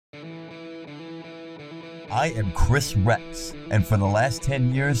I am Chris Rex, and for the last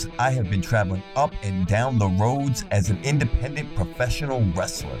 10 years, I have been traveling up and down the roads as an independent professional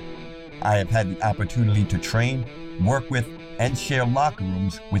wrestler. I have had the opportunity to train, work with, and share locker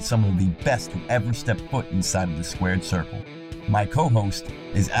rooms with some of the best who ever stepped foot inside of the squared circle. My co-host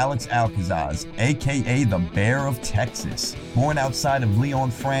is Alex Alcazaz, aka the Bear of Texas. Born outside of Lyon,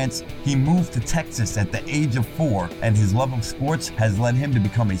 France, he moved to Texas at the age of 4, and his love of sports has led him to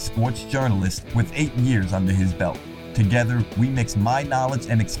become a sports journalist with 8 years under his belt. Together, we mix my knowledge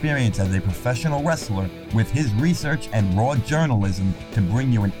and experience as a professional wrestler with his research and raw journalism to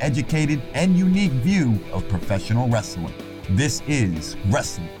bring you an educated and unique view of professional wrestling. This is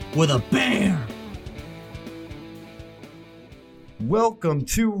Wrestling with a Bear! Welcome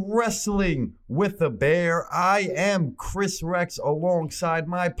to Wrestling with a Bear. I am Chris Rex alongside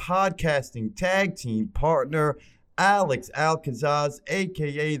my podcasting tag team partner, Alex Alcazaz,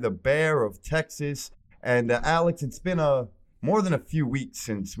 aka the Bear of Texas. And Alex, it's been more than a few weeks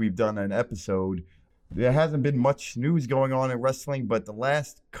since we've done an episode. There hasn't been much news going on in wrestling, but the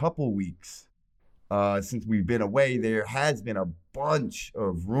last couple weeks since we've been away, there has been a bunch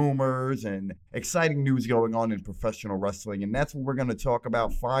of rumors and exciting news going on in professional wrestling. And that's what we're going to talk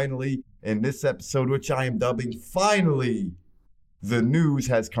about finally in this episode, which I am dubbing Finally, the News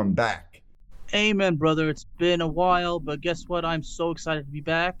Has Come Back. Amen, brother. It's been a while, but guess what? I'm so excited to be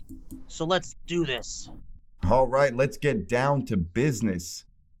back. So let's do this. All right, let's get down to business.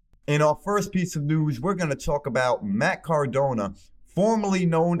 In our first piece of news, we're going to talk about Matt Cardona, formerly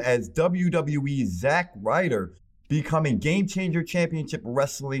known as WWE Zack Ryder, becoming Game Changer Championship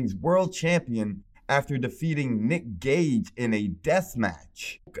Wrestling's world champion after defeating Nick Gage in a death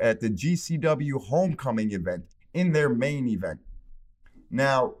match at the GCW Homecoming event in their main event.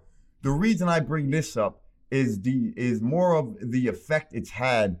 Now, the reason I bring this up is more of the effect it's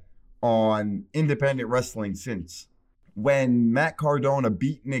had on independent wrestling since. When Matt Cardona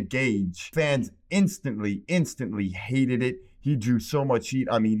beat Nick Gage, fans instantly hated it. He drew so much heat.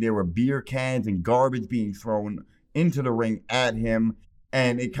 I mean, there were beer cans and garbage being thrown into the ring at him.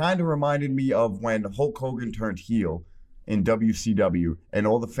 And it kind of reminded me of when Hulk Hogan turned heel in WCW and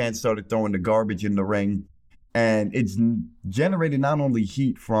all the fans started throwing the garbage in the ring. And it's generated not only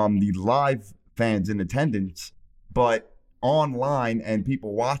heat from the live fans in attendance, but online and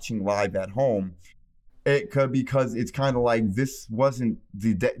people watching live at home. It could, because it's kind of like this isn't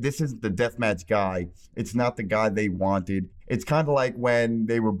the deathmatch guy. It's not the guy they wanted. It's kind of like when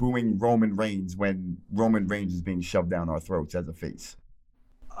they were booing Roman Reigns when Roman Reigns is being shoved down our throats as a face.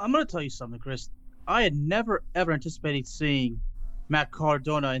 I'm going to tell you something, Chris. I had never, ever anticipated seeing Matt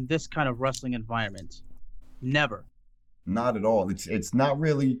Cardona in this kind of wrestling environment. Never. Not at all. It's not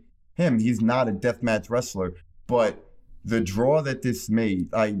really him. He's not a deathmatch wrestler. But the draw that this made,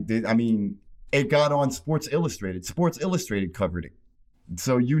 it got on Sports Illustrated. Sports Illustrated covered it.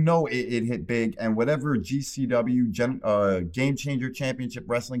 So it hit big. And whatever GCW, Game Changer Championship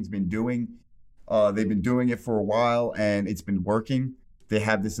Wrestling's been doing, they've been doing it for a while and it's been working. They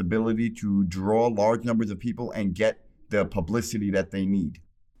have this ability to draw large numbers of people and get the publicity that they need.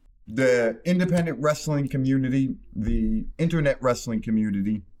 The independent wrestling community, the internet wrestling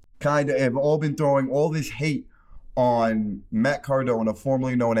community, kind of have all been throwing all this hate on Matt Cardona,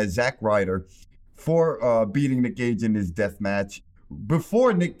 formerly known as Zack Ryder, for beating Nick Gage in his death match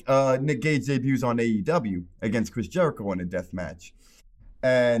before Nick Gage debuts on AEW against Chris Jericho in a death match.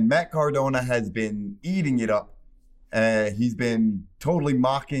 And Matt Cardona has been eating it up. He's been totally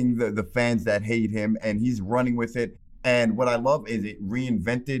mocking the fans that hate him, and he's running with it. And what I love is it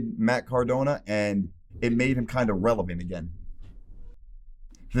reinvented Matt Cardona, and it made him kind of relevant again.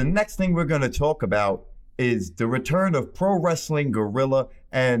 The next thing we're going to talk about is the return of Pro Wrestling Guerrilla.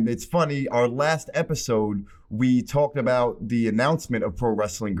 And it's funny, our last episode, we talked about the announcement of Pro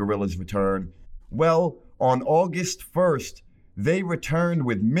Wrestling Guerrilla's return. Well, on August 1st, they returned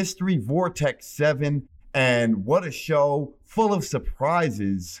with Mystery Vortex 7, and what a show, full of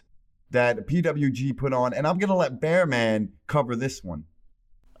surprises that PWG put on. And I'm going to let Bearman cover this one.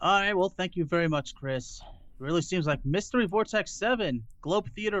 All right, well, thank you very much, Chris. It really seems like Mystery Vortex 7, Globe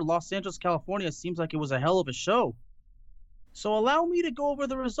Theater, Los Angeles, California, seems like it was a hell of a show. So allow me to go over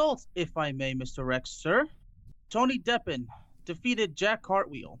the results, if I may, Mr. Rex, sir. Tony Deppen defeated Jack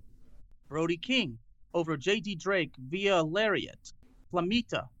Cartwheel. Brody King over J.D. Drake via Lariat.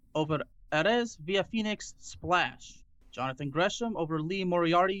 Flamita over Arez via Phoenix Splash. Jonathan Gresham over Lee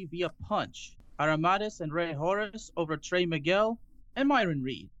Moriarty via Punch. Aramadas and Ray Horace over Trey Miguel and Myron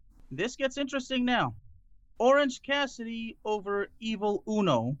Reed. This gets interesting now. Orange Cassidy over Evil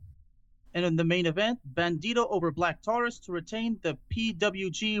Uno. And in the main event, Bandito over Black Taurus to retain the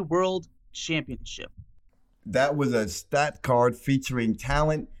PWG World Championship. That was a stat card featuring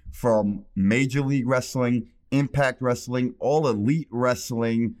talent from Major League Wrestling, Impact Wrestling, All Elite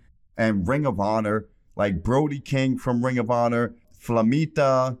Wrestling, and Ring of Honor, like Brody King from Ring of Honor,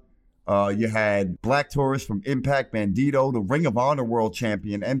 Flamita. You had Black Taurus from Impact, Bandito, the Ring of Honor World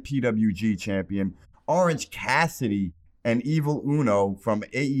Champion and PWG Champion, Orange Cassidy, and Evil Uno from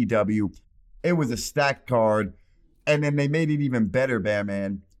AEW. It was a stacked card. And then they made it even better,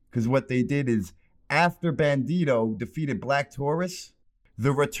 Bearman, because what they did is after Bandito defeated Black Taurus,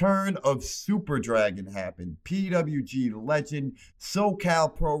 the return of Super Dragon happened. PWG legend,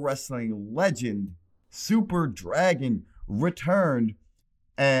 SoCal Pro Wrestling legend, Super Dragon returned.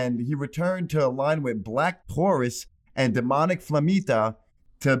 And he returned to align with Black Taurus and Demonic Flamita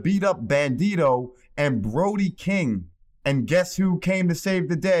to beat up Bandito and Brody King. And guess who came to save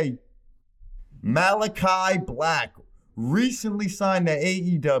the day? Malachi Black, recently signed to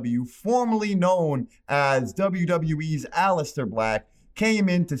AEW, formerly known as WWE's Aleister Black, came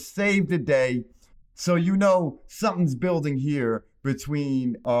in to save the day. So you know something's building here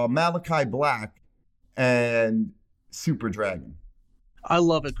between Malachi Black and Super Dragon. I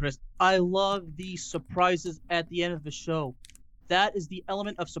love it, Chris. I love the surprises at the end of the show. That is the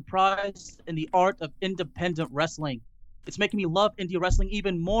element of surprise in the art of independent wrestling. It's making me love indie wrestling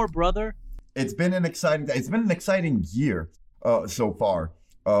even more, brother. It's been an exciting year so far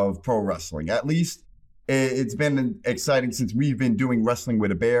of pro wrestling. At least it's been exciting since we've been doing Wrestling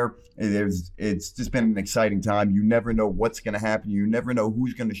with a Bear. It's just been an exciting time. You never know what's going to happen. You never know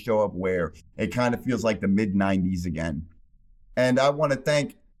who's going to show up where. It kind of feels like the mid-90s again. And I want to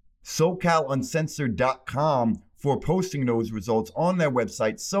thank SoCalUncensored.com for posting those results on their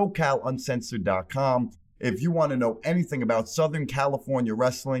website, SoCalUncensored.com. If you want to know anything about Southern California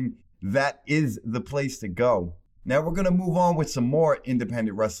wrestling, that is the place to go. Now we're going to move on with some more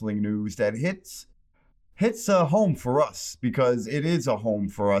independent wrestling news that hits a home for us, because it is a home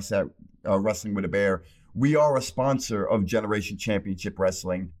for us at Wrestling with a Bear. We are a sponsor of Generation Championship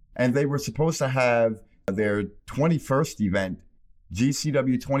Wrestling, and they were supposed to have their 21st event,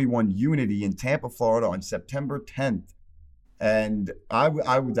 GCW 21 Unity in Tampa, Florida on September 10th. And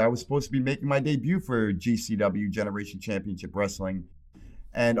I was supposed to be making my debut for GCW Generation Championship Wrestling.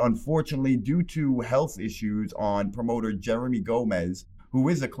 And unfortunately, due to health issues on promoter Jeremy Gomez, who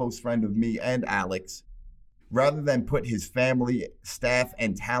is a close friend of me and Alex, rather than put his family, staff,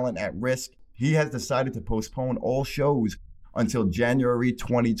 and talent at risk, he has decided to postpone all shows until January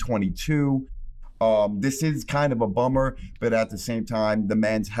 2022. This is kind of a bummer, but at the same time, the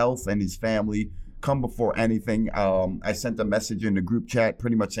man's health and his family come before anything. I sent a message in the group chat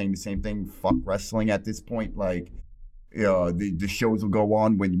pretty much saying the same thing. Fuck wrestling at this point. Like, the shows will go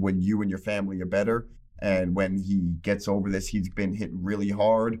on when you and your family are better. And when he gets over this, he's been hit really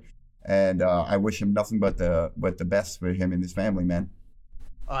hard. And I wish him nothing but the best for him and his family, man.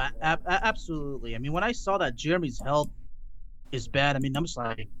 Absolutely. I mean, when I saw that Jeremy's health is bad, I mean, I'm just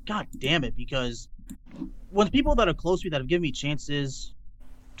like, God damn it, because when people that are close to me that have given me chances,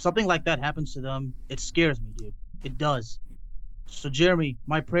 something like that happens to them, it scares me, dude. It does. So, Jeremy,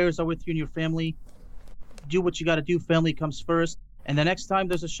 my prayers are with you and your family. Do what you got to do. Family comes first. And the next time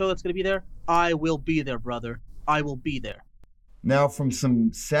there's a show that's going to be there, I will be there, brother. I will be there. Now, from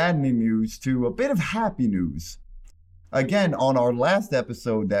some saddening news to a bit of happy news. Again, on our last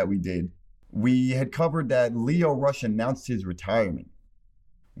episode that we did, we had covered that Lio Rush announced his retirement.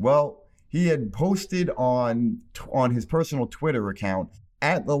 Well, he had posted on his personal Twitter account,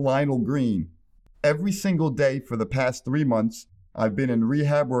 @TheLionelGreen, every single day for the past 3 months, I've been in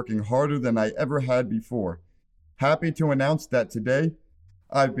rehab working harder than I ever had before. Happy to announce that today,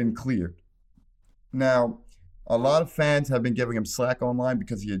 I've been cleared. Now, a lot of fans have been giving him slack online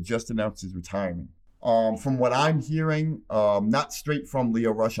because he had just announced his retirement. From what I'm hearing, not straight from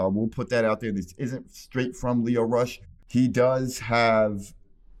Lio Rush, I will put that out there. This isn't straight from Lio Rush. He does have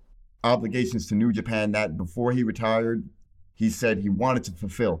obligations to New Japan that before he retired, he said he wanted to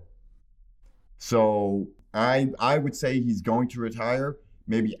fulfill. So I would say he's going to retire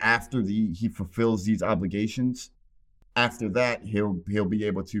maybe after he fulfills these obligations. After that, he'll be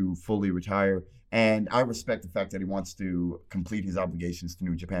able to fully retire. And I respect the fact that he wants to complete his obligations to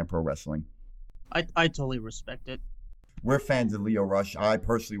New Japan Pro Wrestling. I totally respect it. We're fans of Lio Rush. I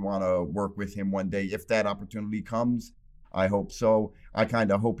personally want to work with him one day. If that opportunity comes, I hope so. I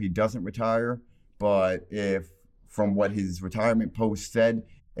kind of hope he doesn't retire. But if, from what his retirement post said,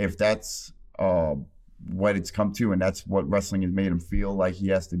 if that's what it's come to and that's what wrestling has made him feel like he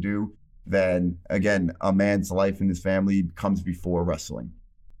has to do, then, again, a man's life and his family comes before wrestling.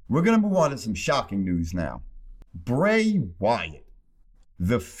 We're going to move on to some shocking news now. Bray Wyatt,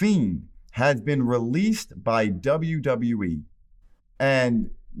 The Fiend, has been released by WWE. And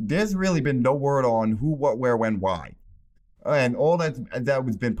there's really been no word on who, what, where, when, why. And all that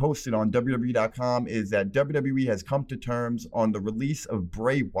was been posted on WWE.com is that WWE has come to terms on the release of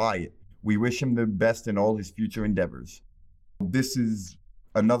Bray Wyatt. We wish him the best in all his future endeavors. This is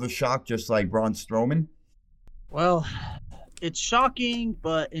another shock, just like Braun Strowman. Well, it's shocking,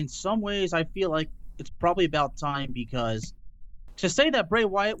 but in some ways I feel like it's probably about time, because to say that Bray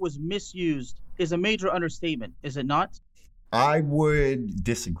Wyatt was misused is a major understatement, is it not? I would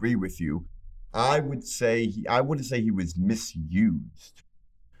disagree with you. I wouldn't say he was misused,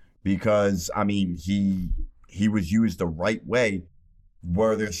 because I mean he was used the right way.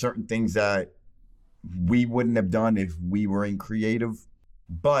 Were there certain things that we wouldn't have done if we were in creative?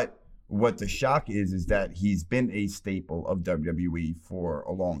 But what the shock is that he's been a staple of WWE for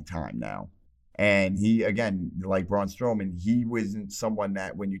a long time now. And he, again, like Braun Strowman, he wasn't someone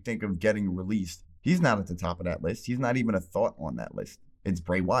that when you think of getting released, he's not at the top of that list. He's not even a thought on that list. It's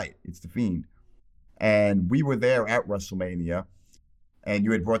Bray Wyatt. It's The Fiend. And we were there at WrestleMania, and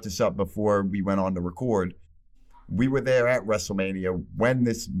you had brought this up before we went on to record. We were there at WrestleMania when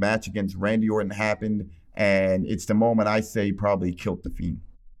this match against Randy Orton happened, and it's the moment I say probably killed The Fiend.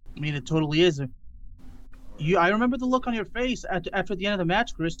 I mean, it totally is. I remember the look on your face after the end of the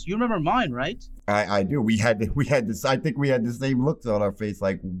match, Chris. You remember mine, right? I do. We had this. I think we had the same looks on our face,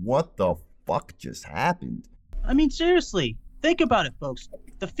 like, what the fuck just happened? I mean, seriously, think about it, folks.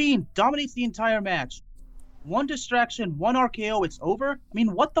 The Fiend dominates the entire match. One distraction, one RKO, it's over. I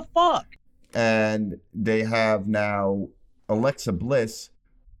mean, what the fuck? And they have now Alexa Bliss,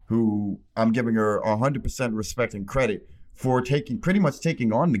 who I'm giving her 100% respect and credit for pretty much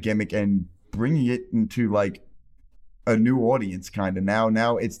taking on the gimmick and bringing it into like a new audience kind of now.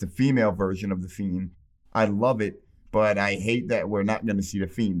 Now it's the female version of The Fiend. I love it, but I hate that we're not going to see The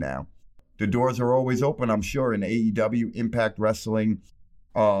Fiend now. The doors are always open, I'm sure, in AEW, Impact Wrestling.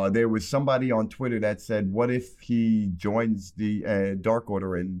 There was somebody on Twitter that said, what if he joins the Dark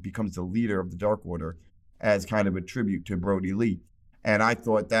Order and becomes the leader of the Dark Order as kind of a tribute to Brody Lee? And I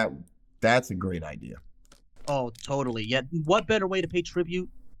thought that's a great idea. Oh, totally. Yet, what better way to pay tribute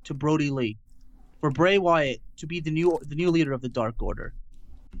to Brody Lee for Bray Wyatt to be the new leader of the Dark Order?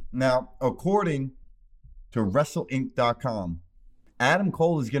 Now, according to WrestleInc.com, Adam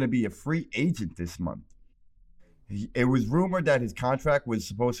Cole is going to be a free agent this month. It was rumored that his contract was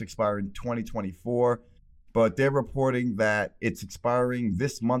supposed to expire in 2024, but they're reporting that it's expiring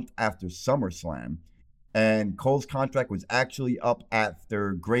this month after SummerSlam. And Cole's contract was actually up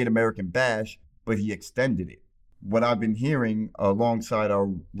after Great American Bash, but he extended it. What I've been hearing alongside our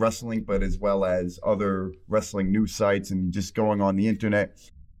wrestling, but as well as other wrestling news sites and just going on the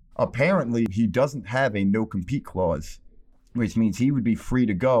internet, apparently he doesn't have a no-compete clause, which means he would be free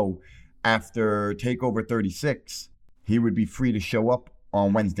to go after TakeOver 36. He would be free to show up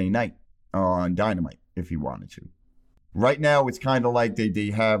on Wednesday night on Dynamite if he wanted to. Right now, it's kind of like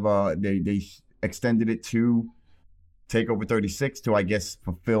they extended it to TakeOver 36 to, I guess,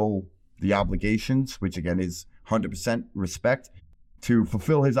 fulfill the obligations, which again is 100% respect, to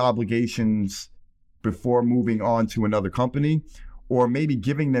fulfill his obligations before moving on to another company, or maybe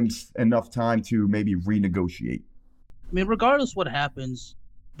giving them enough time to maybe renegotiate. I mean, regardless what happens,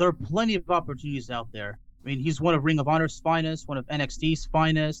 there are plenty of opportunities out there. I mean, he's one of Ring of Honor's finest, one of NXT's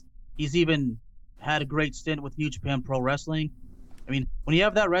finest. He's even had a great stint with New Japan Pro Wrestling. I mean, when you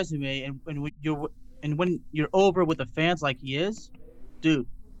have that resume and when you're over with the fans like he is, dude,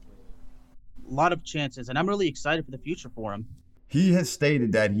 a lot of chances, and I'm really excited for the future for him. He has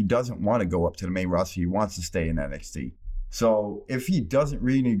stated that he doesn't want to go up to the main roster. He wants to stay in NXT. So if he doesn't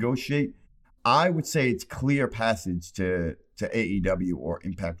renegotiate, I would say it's clear passage to AEW or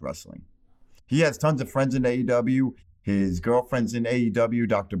Impact Wrestling. He has tons of friends in AEW. His girlfriend's in AEW,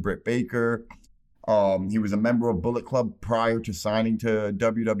 Dr. Britt Baker. He was a member of Bullet Club prior to signing to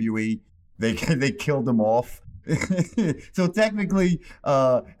WWE. They killed him off. So technically,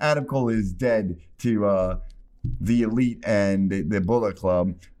 Adam Cole is dead to the Elite and the Bullet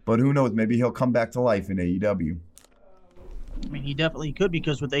Club. But who knows? Maybe he'll come back to life in AEW. I mean, he definitely could,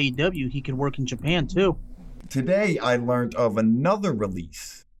 because with AEW, he could work in Japan too. Today, I learned of another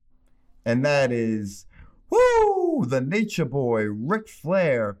release, and that is, the Nature Boy, Ric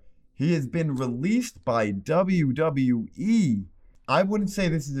Flair. He has been released by WWE. I wouldn't say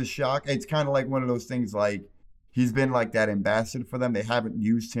this is a shock. It's kind of like one of those things like he's been like that ambassador for them. They haven't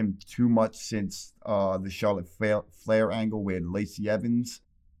used him too much since the Charlotte Flair angle with Lacey Evans.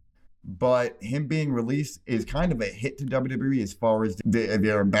 but him being released is kind of a hit to WWE as far as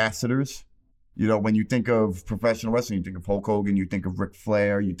their ambassadors. You know, when you think of professional wrestling, you think of Hulk Hogan, you think of Ric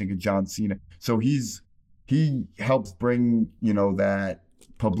Flair, you think of John Cena. So he helps bring, you know, that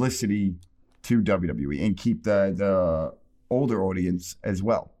publicity to WWE and keep the older audience as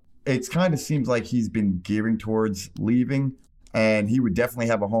well. It kind of seems like he's been gearing towards leaving, and he would definitely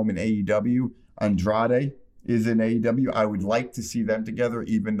have a home in AEW. Andrade is in AEW. I would like to see them together,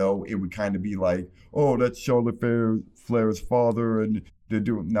 even though it would kind of be like, oh, that's Charlotte Flair's father, and they're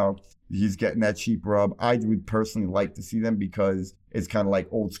doing, no, he's getting that cheap rub. I would personally like to see them because it's kind of like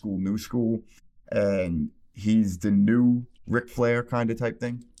old school, new school, and he's the new Ric Flair kind of type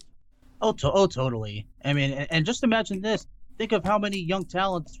thing. Oh, totally. I mean, and just imagine this. Think of how many young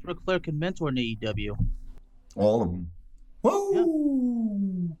talents Ric Flair can mentor in AEW. All of them. Whoa!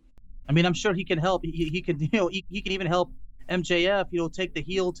 Yeah. I mean, I'm sure he can help. He can, he can even help MJF, take the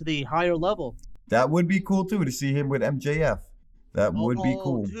heel to the higher level. That would be cool too, to see him with MJF. That would be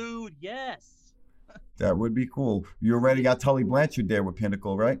cool. Dude, yes. That would be cool. You already got Tully Blanchard there with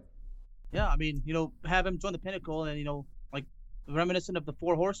Pinnacle, right? Yeah, I mean, have him join the Pinnacle and, like reminiscent of the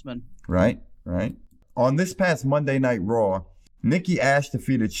Four Horsemen. Right. On this past Monday Night Raw, Nikki Ash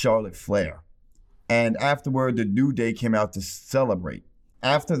defeated Charlotte Flair. And afterward, the New Day came out to celebrate.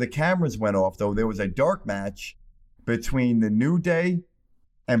 After the cameras went off, though, there was a dark match between the New Day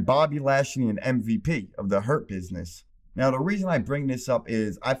and Bobby Lashley and MVP of the Hurt Business. Now, the reason I bring this up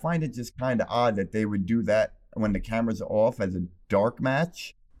is I find it just kind of odd that they would do that when the cameras are off as a dark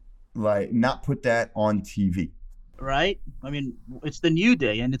match, like not put that on TV. Right? I mean, it's the New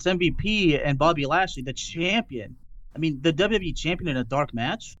Day, and it's MVP and Bobby Lashley, the champion. I mean, the WWE champion in a dark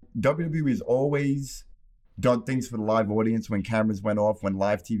match? WWE has always done things for the live audience when cameras went off, when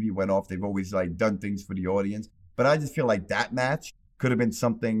live TV went off. They've always done things for the audience. But I just feel like that match could have been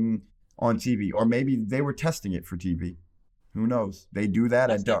something on TV, or maybe they were testing it for TV. Who knows? They do that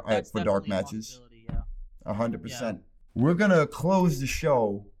for dark matches. 100%. Yeah. We're going to close the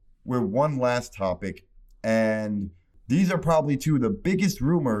show with one last topic, and these are probably two of the biggest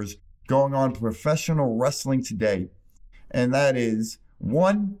rumors going on professional wrestling today, and that is,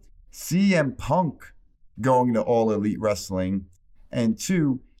 one, CM Punk going to All Elite Wrestling, and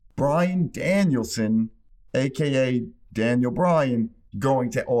two, Bryan Danielson, a.k.a. Daniel Bryan,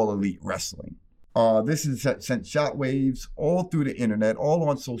 going to All Elite Wrestling. This has sent shockwaves all through the internet, all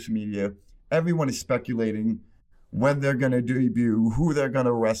on social media. Everyone is speculating when they're going to debut, who they're going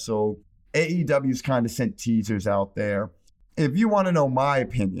to wrestle. AEW's kind of sent teasers out there. If you want to know my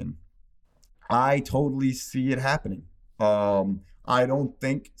opinion, I totally see it happening. I don't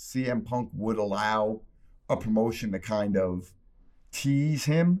think CM Punk would allow a promotion to kind of tease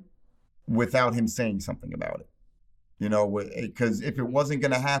him without him saying something about it. Because if it wasn't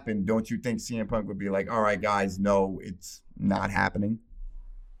going to happen, don't you think CM Punk would be like, all right, guys, no, it's not happening?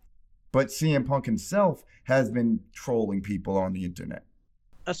 But CM Punk himself has been trolling people on the internet.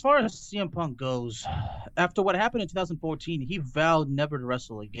 As far as CM Punk goes, after what happened in 2014, he vowed never to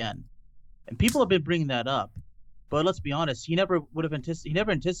wrestle again. And people have been bringing that up. But let's be honest, he never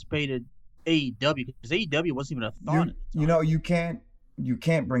anticipated AEW, because AEW wasn't even a thought. You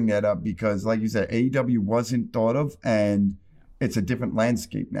can't bring that up because, like you said, AEW wasn't thought of, and it's a different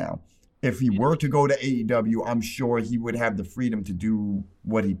landscape now. If he were to go to AEW, I'm sure he would have the freedom to do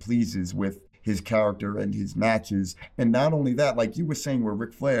what he pleases with his character and his matches. And not only that, like you were saying, where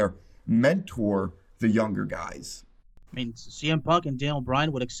Ric Flair mentor the younger guys. I mean, CM Punk and Daniel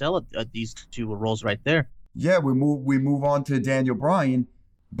Bryan would excel at these two roles right there. Yeah, we move on to Daniel Bryan.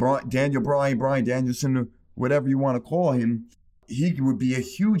 Bryan Danielson, whatever you want to call him. He would be a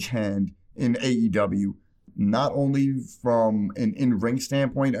huge hand in AEW, not only from an in-ring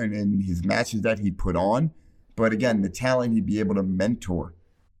standpoint and in his matches that he'd put on, but again, the talent he'd be able to mentor.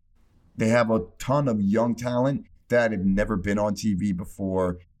 They have a ton of young talent that have never been on TV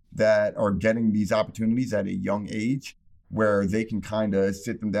before that are getting these opportunities at a young age where they can kind of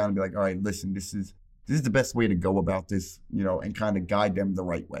sit them down and be like, all right, listen, this is the best way to go about this, and kind of guide them the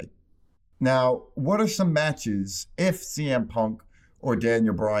right way. Now, what are some matches if CM Punk or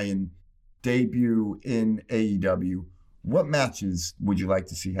Daniel Bryan debut in AEW? What matches would you like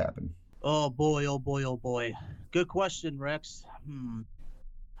to see happen? Oh boy, oh boy, oh boy. Good question, Rex.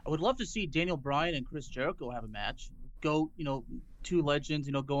 I would love to see Daniel Bryan and Chris Jericho have a match. Go, two legends,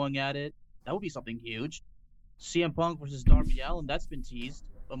 going at it. That would be something huge. CM Punk versus Darby Allin, that's been teased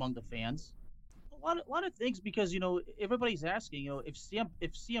among the fans. A lot of things, because everybody's asking, if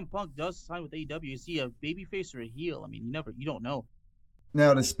CM Punk does sign with AEW, is he a babyface or a heel? I mean, you don't know.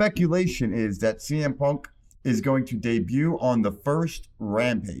 Now the speculation is that CM Punk is going to debut on the first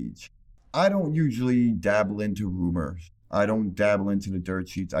Rampage. I don't usually dabble into rumors. I don't dabble into the dirt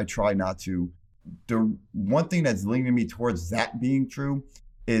sheets. I try not to. The one thing that's leaning me towards that being true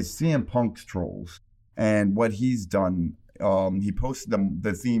is CM Punk's trolls and what he's done. He posted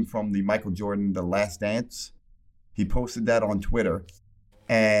the theme from the Michael Jordan The Last Dance. He posted that on Twitter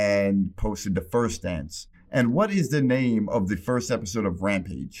and posted the first dance. And what is the name of the first episode of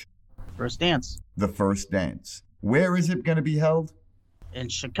Rampage? First Dance. The First Dance. Where is it going to be held? In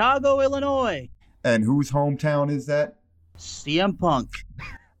Chicago, Illinois. And whose hometown is that? CM Punk.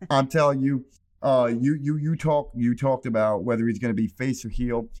 I'm telling you, you talked about whether he's going to be face or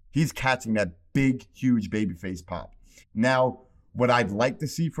heel. He's catching that big, huge babyface pop. Now, what I'd like to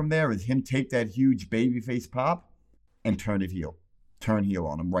see from there is him take that huge babyface pop and turn it heel. Turn heel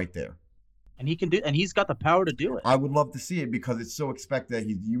on him right there. And he can do, and he's got the power to do it. I would love to see it because it's so expected.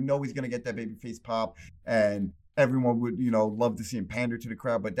 He's going to get that babyface pop, and everyone would, love to see him pander to the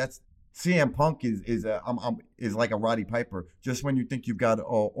crowd. But that's CM Punk is like a Roddy Piper. Just when you think you've got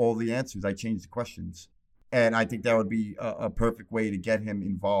all the answers, I change the questions, and I think that would be a perfect way to get him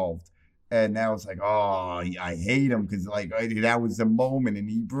involved. And now it's like, oh, I hate him because that was the moment, and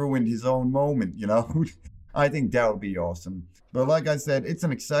he ruined his own moment. I think that would be awesome. But like I said, it's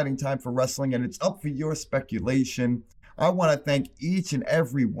an exciting time for wrestling, and it's up for your speculation. I want to thank each and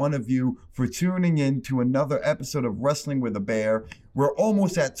every one of you for tuning in to another episode of Wrestling with a Bear. We're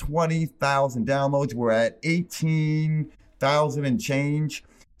almost at 20,000 downloads. We're at 18,000 and change.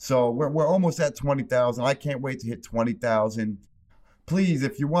 So we're almost at 20,000. I can't wait to hit 20,000. Please,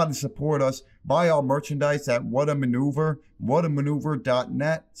 if you want to support us, buy our merchandise at What a Maneuver,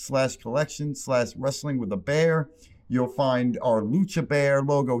 whatamaneuver.net/collection/wrestling with a bear. You'll find our Lucha Bear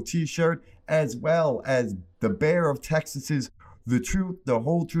logo t-shirt, as well as the Bear of Texas's The Truth, the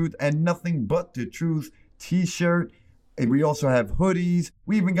Whole Truth, and Nothing But the Truth t-shirt. And we also have hoodies.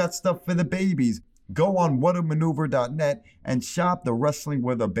 We even got stuff for the babies. Go on whatamaneuver.net and shop the Wrestling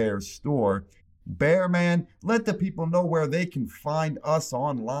with a Bear store. Bearman, let the people know where they can find us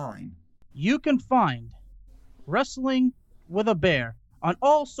online. You can find Wrestling with a Bear on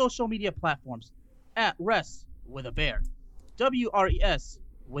all social media platforms at Res with a Bear, WRES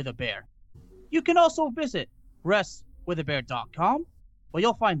with a Bear. You can also visit reswithabear.com, where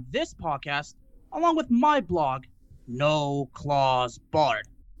you'll find this podcast along with my blog, No Claws Barred.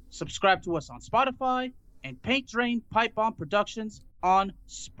 Subscribe to us on Spotify and Paint Drain Pipe Bomb Productions on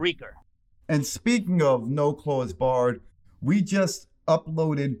Spreaker. And speaking of No Claws Barred, we just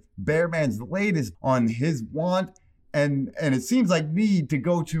uploaded Bearman's latest on his want and it seems like need to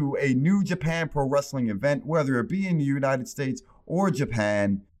go to a New Japan Pro Wrestling event, whether it be in the United States or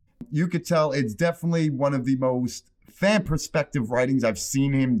Japan. You could tell it's definitely one of the most fan perspective writings I've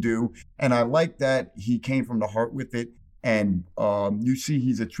seen him do, and I like that he came from the heart with it, and you see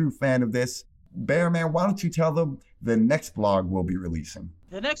he's a true fan of this. Bearman, why don't you tell them the next blog we'll be releasing?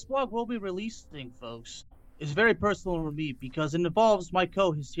 The next blog we'll be releasing, folks, is very personal for me because it involves my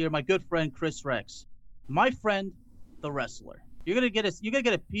co-host here, my good friend Chris Rex, my friend, the wrestler. You're gonna get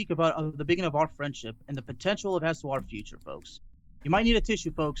a peek about the beginning of our friendship and the potential it has to our future, folks. You might need a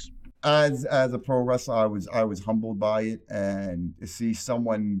tissue, folks. As a pro wrestler, I was humbled by it, and to see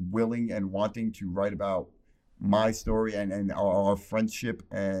someone willing and wanting to write about my story and our friendship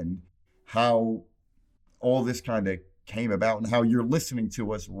and how all this kind of came about and how you're listening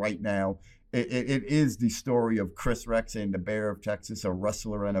to us right now. It is the story of Chris Rex and the Bear of Texas, a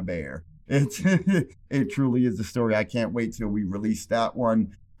wrestler and a bear. It truly is the story. I can't wait till we release that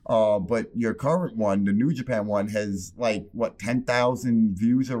one. But your current one, the New Japan one, has 10,000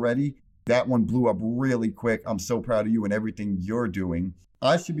 views already. That one blew up really quick. I'm so proud of you and everything you're doing.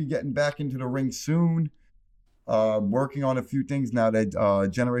 I should be getting back into the ring soon. Working on a few things now that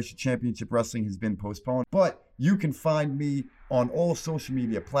Generation Championship Wrestling has been postponed. But you can find me on all social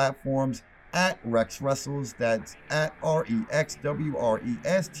media platforms at Rex Wrestles. That's at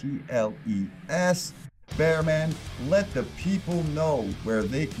REXWRESTLES. Bearman, let the people know where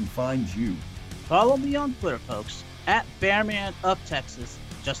they can find you. Follow me on Twitter, folks, at Bearman of Texas.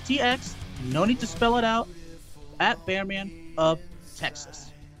 Just TX, no need to spell it out, at Bearman of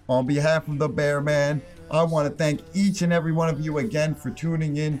Texas. On behalf of the Bearman, I want to thank each and every one of you again for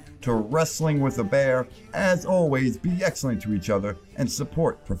tuning in to Wrestling with a Bear. As always, be excellent to each other and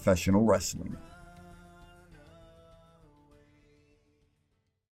support professional wrestling.